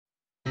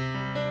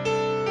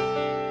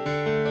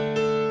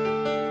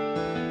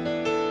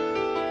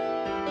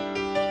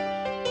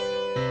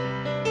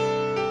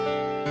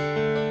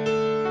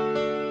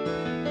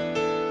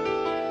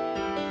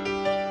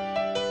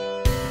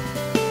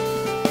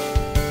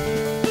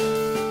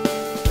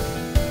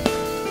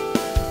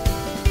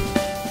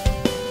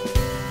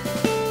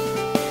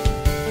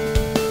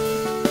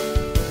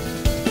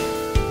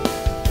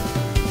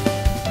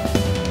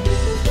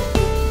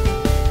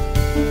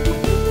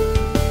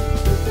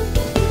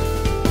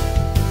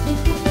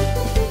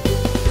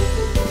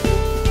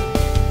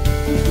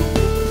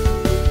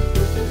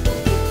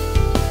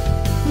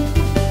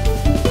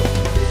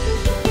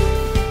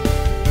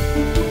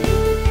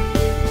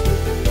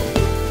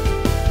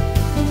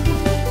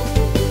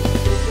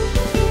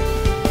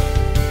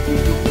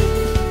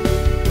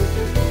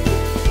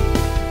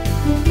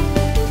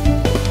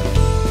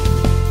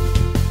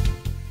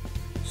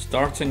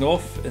Starting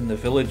off in the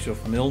village of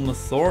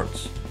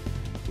Milnathort,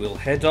 we'll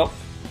head up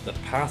the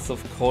Path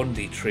of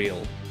Condie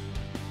trail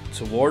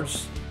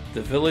towards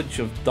the village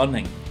of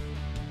Dunning.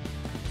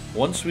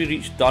 Once we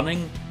reach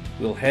Dunning,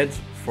 we'll head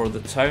for the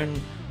town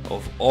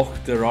of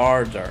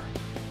Auchterarder,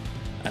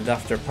 and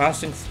after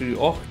passing through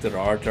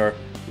Auchterarder,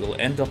 we'll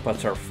end up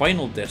at our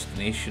final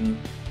destination,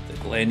 the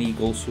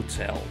Gleneagles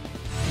Hotel.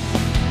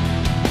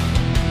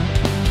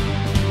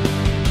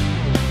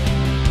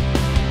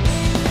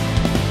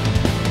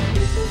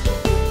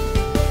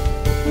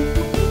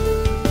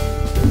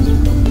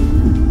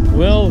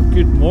 Well,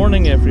 good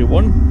morning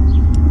everyone,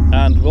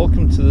 and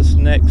welcome to this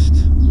next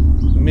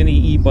mini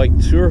e-bike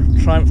tour.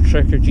 Triumph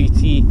Trekker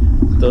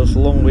GT does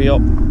long way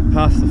up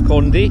Path of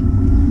Condie.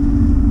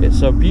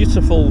 It's a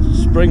beautiful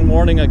spring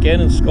morning again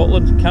in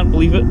Scotland, can't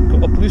believe it,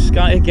 got a blue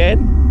sky again,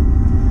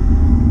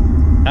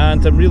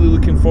 and I'm really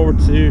looking forward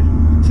to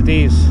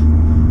today's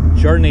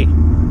journey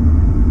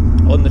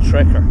on the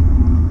Trekker.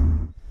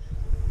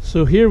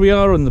 So here we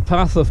are on the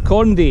Path of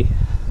Condie,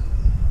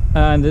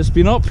 and it's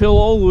been uphill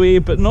all the way,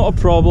 but not a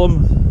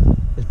problem.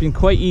 It's been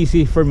quite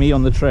easy for me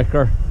on the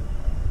Trekker,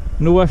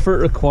 no effort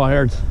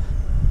required.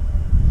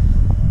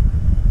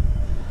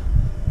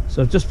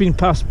 So I've just been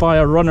passed by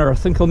a runner. I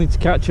think I'll need to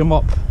catch him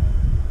up.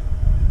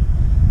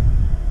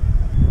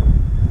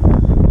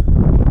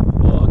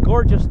 What a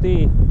gorgeous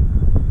day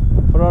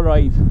for a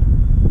ride.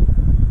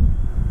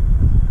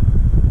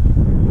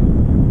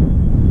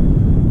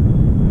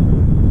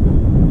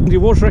 It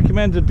was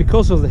recommended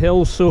because of the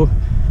hills, so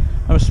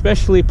I'm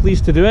especially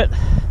pleased to do it,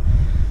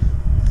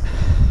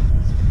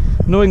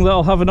 knowing that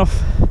I'll have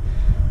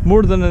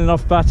more than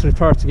enough battery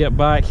power to get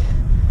back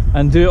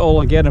and do it all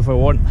again if I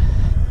want.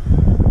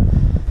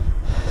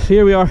 So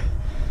here we are,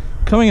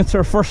 coming into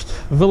our first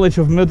village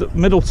of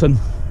Middleton.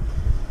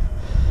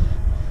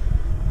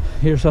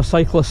 Here's a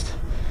cyclist.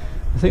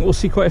 I think we'll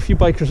see quite a few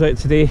bikers out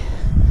today.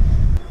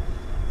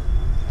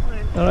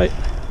 Alright.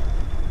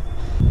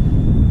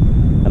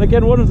 And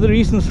again, one of the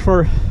reasons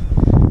for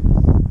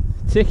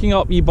taking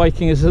up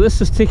e-biking is that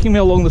this is taking me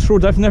along this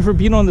road. I've never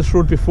been on this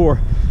road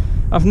before.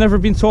 I've never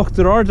been to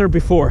Auchterarder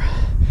before.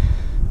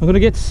 I'm going to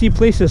get to see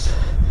places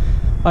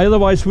I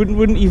otherwise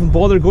wouldn't even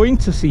bother going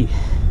to see.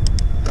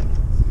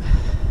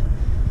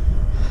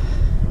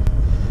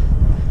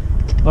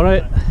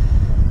 Alright.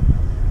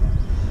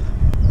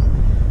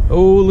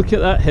 Oh, look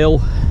at that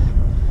hill.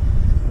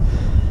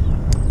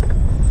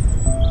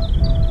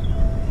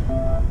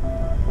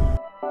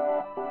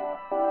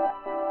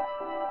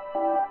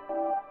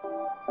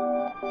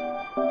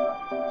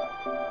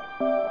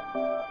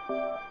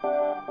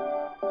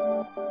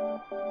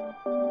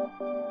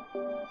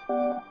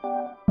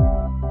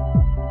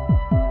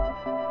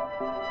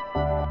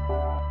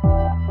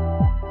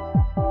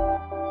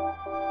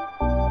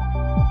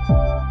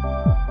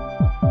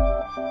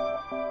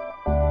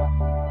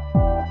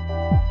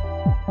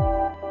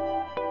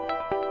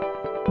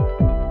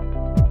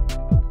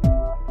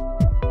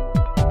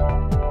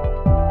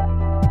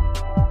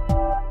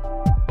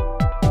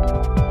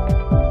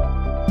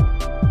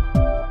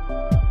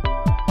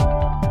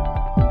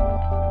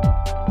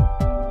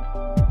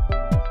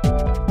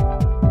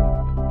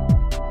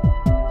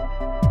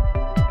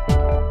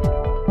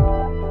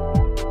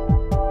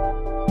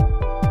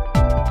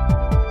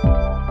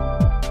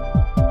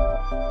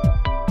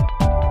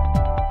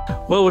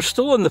 Well, we're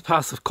still on the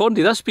Path of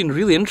Condie. That's been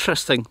really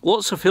interesting.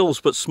 Lots of hills,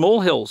 but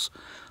small hills.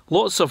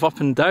 Lots of up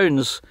and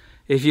downs.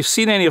 If you've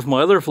seen any of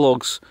my other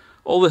vlogs,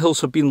 all the hills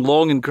have been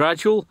long and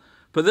gradual,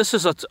 but this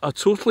is a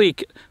totally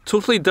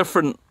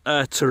different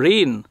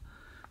terrain.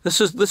 This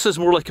is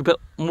more like a bit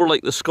more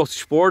like the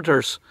Scottish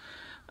borders,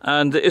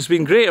 and it's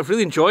been great. I've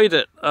really enjoyed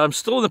it. I'm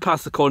still on the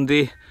Path of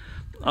Condie.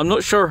 I'm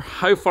not sure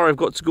how far I've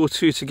got to go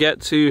to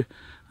get to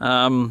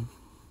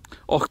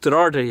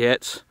Auchterarder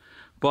yet,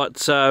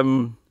 but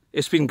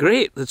it's been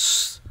great.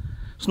 It's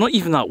not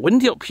even that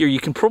windy up here.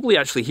 You can probably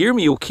actually hear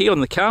me okay on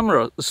the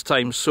camera this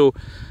time. So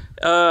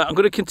I'm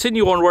going to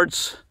continue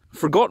onwards.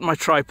 Forgotten my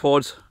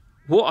tripod.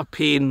 What a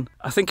pain.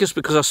 I think it's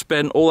because I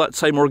spent all that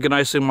time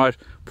organising my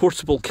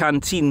portable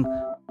canteen.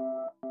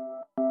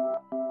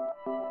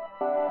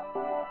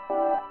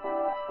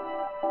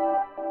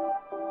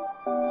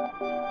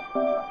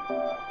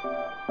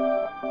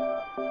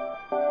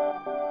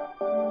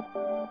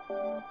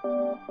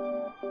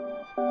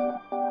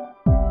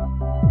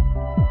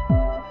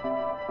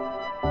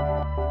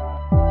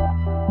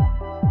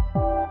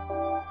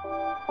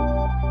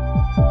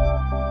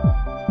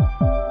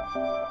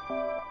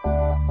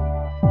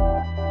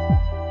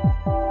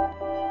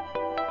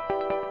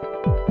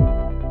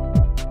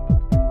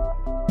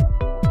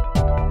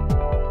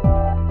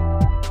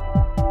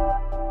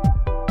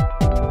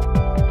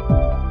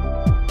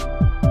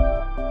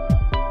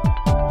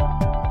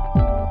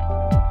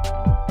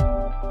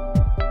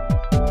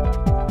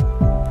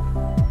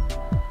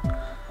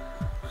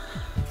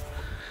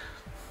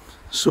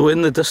 So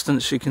in the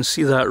distance you can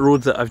see that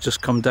road that I've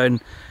just come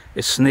down.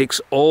 It snakes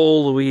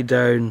all the way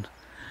down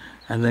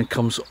and then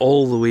comes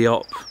all the way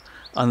up,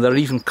 and there are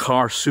even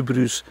cars,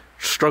 Subarus,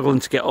 struggling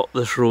to get up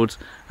this road,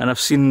 and I've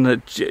seen the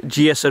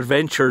GS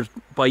Adventure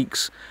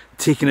bikes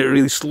taking it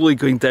really slowly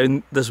going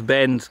down this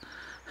bend,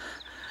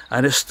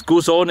 and it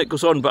goes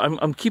on, but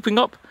I'm keeping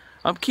up.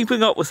 I'm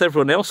keeping up with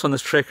everyone else on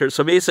this trekker. It's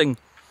amazing.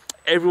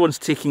 Everyone's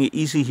taking it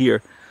easy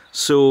here,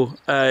 so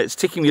it's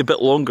taking me a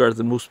bit longer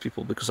than most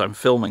people because I'm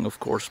filming, of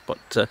course,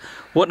 but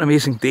what an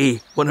amazing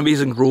day, what an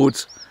amazing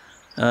road.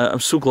 I'm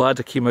so glad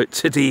I came out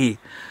today.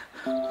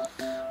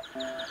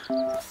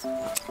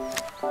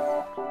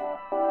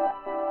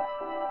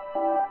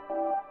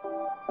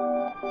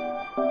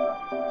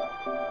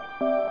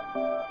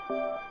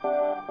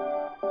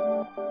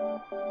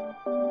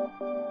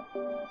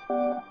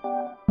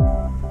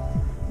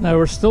 Now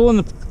we're still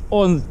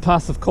on the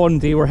path of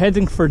Condie. We're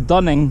heading for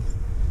Dunning,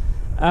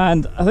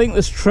 and I think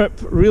this trip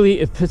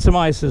really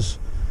epitomises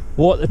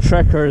what the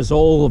trekker is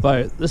all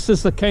about. This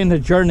is the kind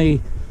of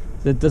journey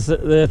that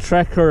the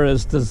trekker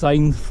is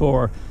designed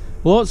for.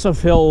 Lots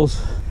of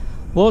hills,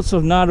 lots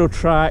of narrow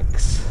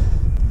tracks,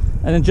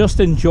 and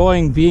just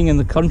enjoying being in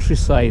the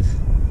countryside.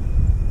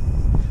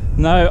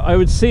 Now I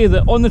would say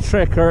that on the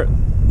trekker,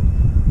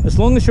 as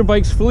long as your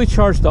bike's fully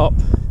charged up,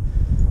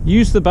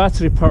 use the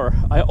battery power.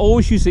 I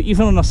always use it,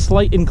 even on a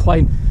slight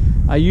incline.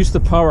 I use the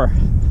power.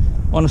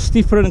 On a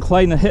steeper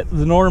incline, I hit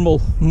the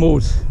normal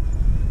mode.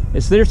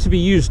 It's there to be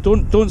used.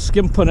 Don't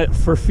skimp on it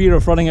for fear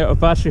of running out of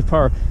battery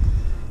power.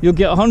 You'll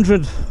get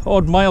 100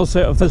 odd miles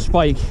out of this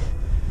bike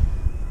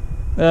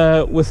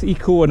with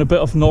eco and a bit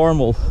of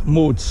normal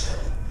modes.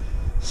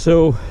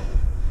 So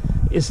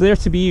it's there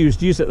to be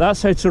used. Use it.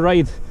 That's how to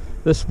ride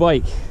this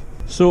bike.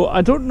 So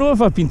I don't know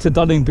if I've been to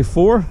Dunning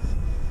before,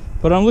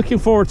 but I'm looking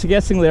forward to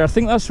getting there. I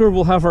think that's where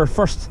we'll have our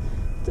first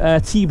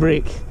tea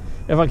break.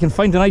 If I can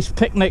find a nice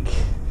picnic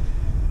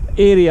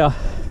area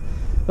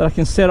that I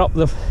can set up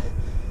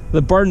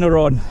the burner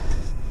on.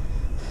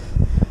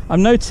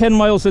 I'm now 10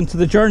 miles into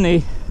the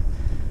journey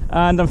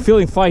and I'm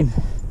feeling fine.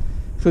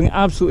 Feeling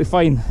absolutely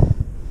fine.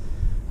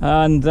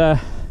 And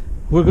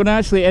we're going to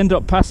actually end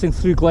up passing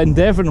through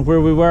Gleneagles, where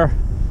we were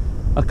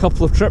a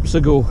couple of trips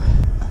ago.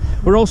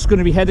 We're also going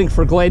to be heading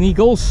for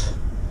Gleneagles.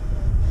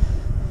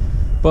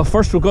 But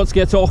first we've got to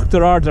get to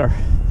Auchterarder,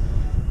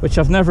 which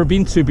I've never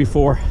been to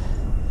before.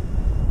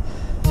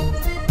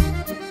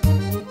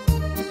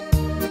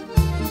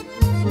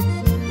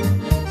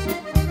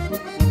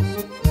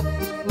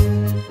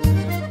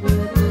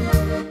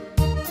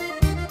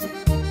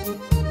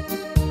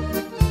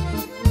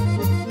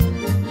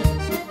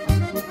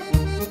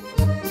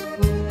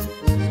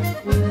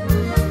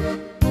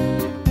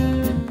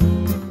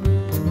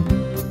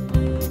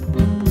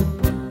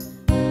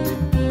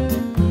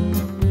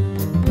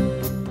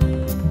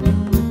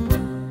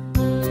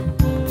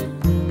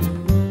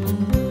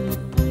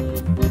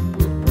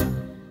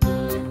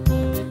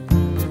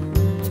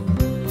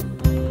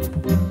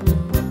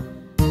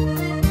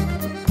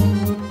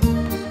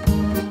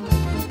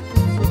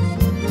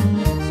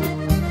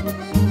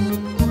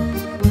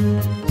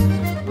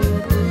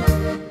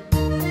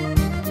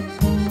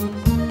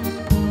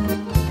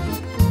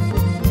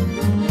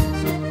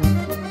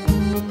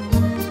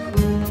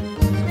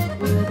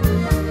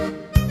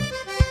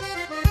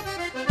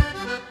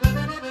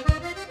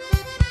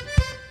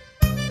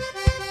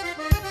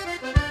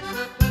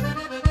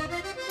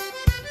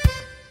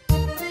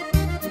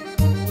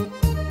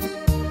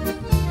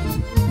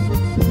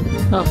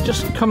 I've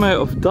just come out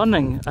of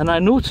Dunning and I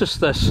noticed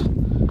this.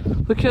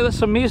 Look at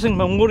this amazing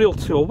memorial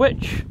to a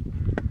witch.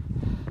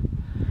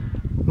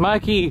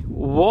 Maggie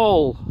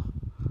Wall,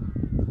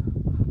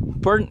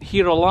 burnt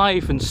here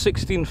alive in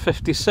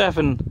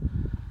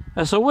 1657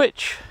 as a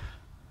witch.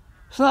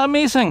 Isn't that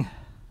amazing?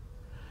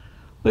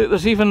 Look,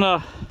 there's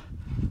even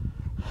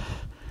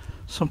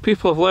some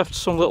people have left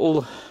some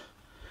little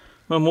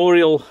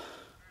memorial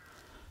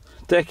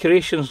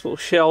decorations, little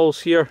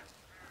shells here.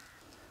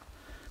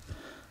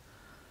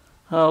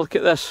 Oh, look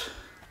at this.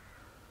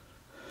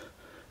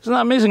 Isn't that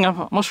amazing?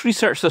 I must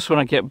research this when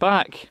I get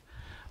back.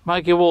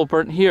 Maggie Wall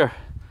burnt here.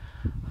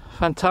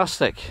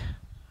 Fantastic.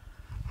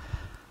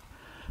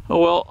 Oh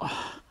well,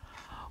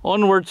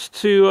 onwards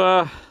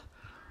to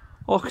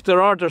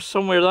Auchterarder,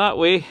 somewhere that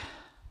way.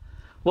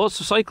 Lots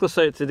of cyclists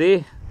out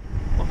today.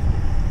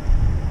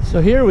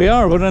 So here we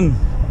are, we're in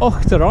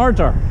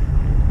Auchterarder.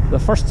 The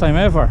first time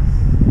ever.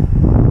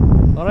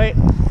 Alright.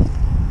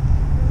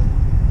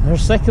 Our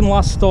second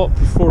last stop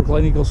before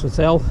Gleneagles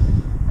Hotel. So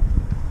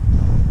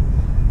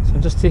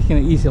I'm just taking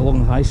it easy along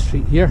the high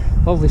street here.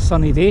 Lovely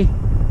sunny day.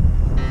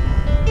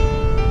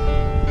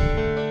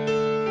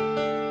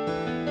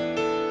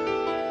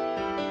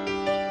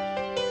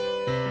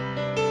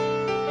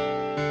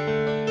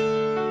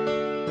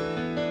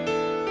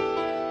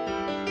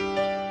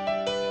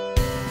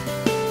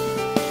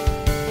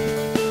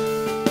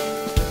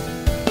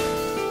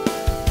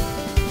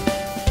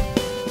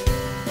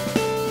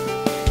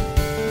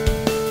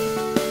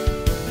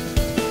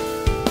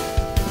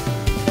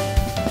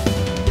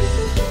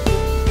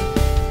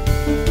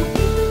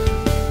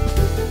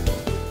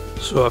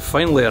 So I've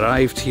finally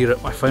arrived here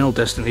at my final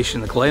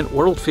destination, the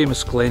world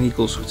famous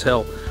Gleneagles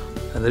Hotel.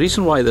 And the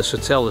reason why this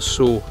hotel is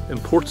so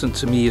important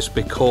to me is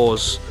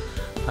because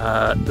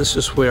this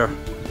is where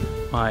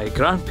my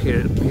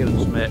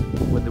grandparents met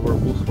when they were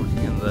both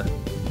working in the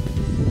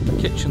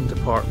kitchen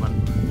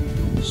department.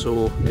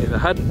 So if it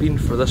hadn't been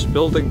for this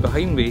building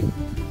behind me,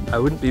 I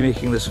wouldn't be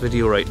making this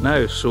video right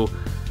now. So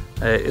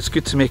it's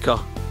good to make a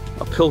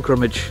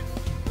pilgrimage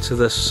to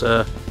this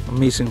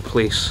amazing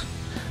place.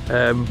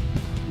 Now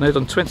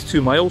done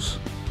 22 miles,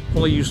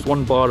 only used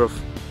 1 bar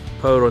of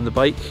power on the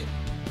bike.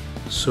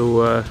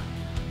 So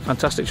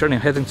fantastic journey.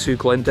 I'm heading to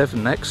Gleneagles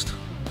next.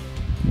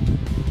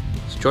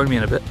 So join me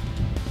in a bit.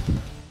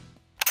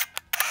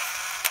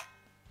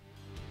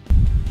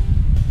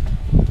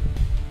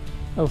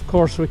 Of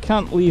course, we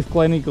can't leave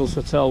Gleneagles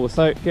Hotel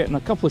without getting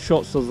a couple of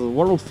shots of the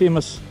world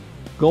famous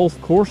golf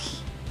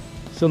course.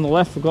 So on the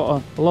left we've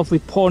got a lovely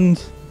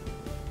pond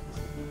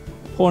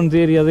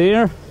area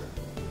there,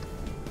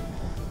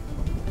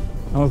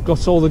 and we've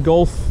got all the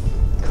golf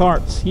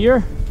carts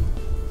here.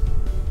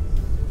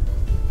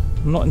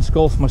 I'm not into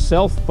golf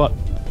myself, but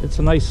it's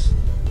makes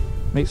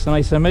a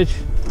nice image.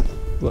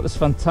 We've got this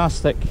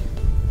fantastic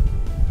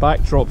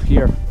backdrop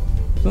here.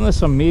 Isn't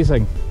this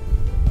amazing?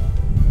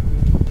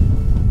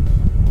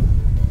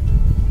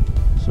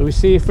 So we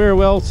say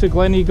farewell to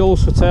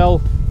Gleneagles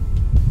Hotel,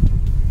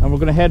 and we're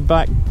going to head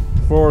back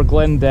for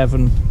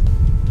Gleneagles.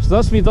 So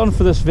that's me done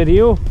for this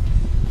video.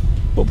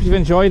 Hope you've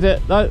enjoyed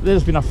it.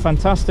 There's been a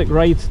fantastic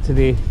ride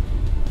today.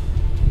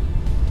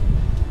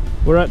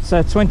 We're at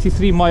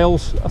 23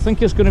 miles. I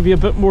think it's going to be a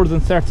bit more than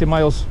 30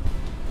 miles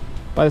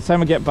by the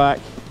time I get back.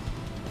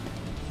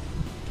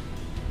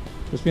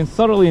 It's been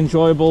thoroughly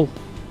enjoyable.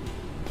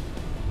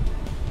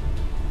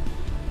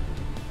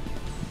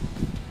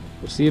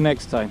 We'll see you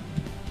next time.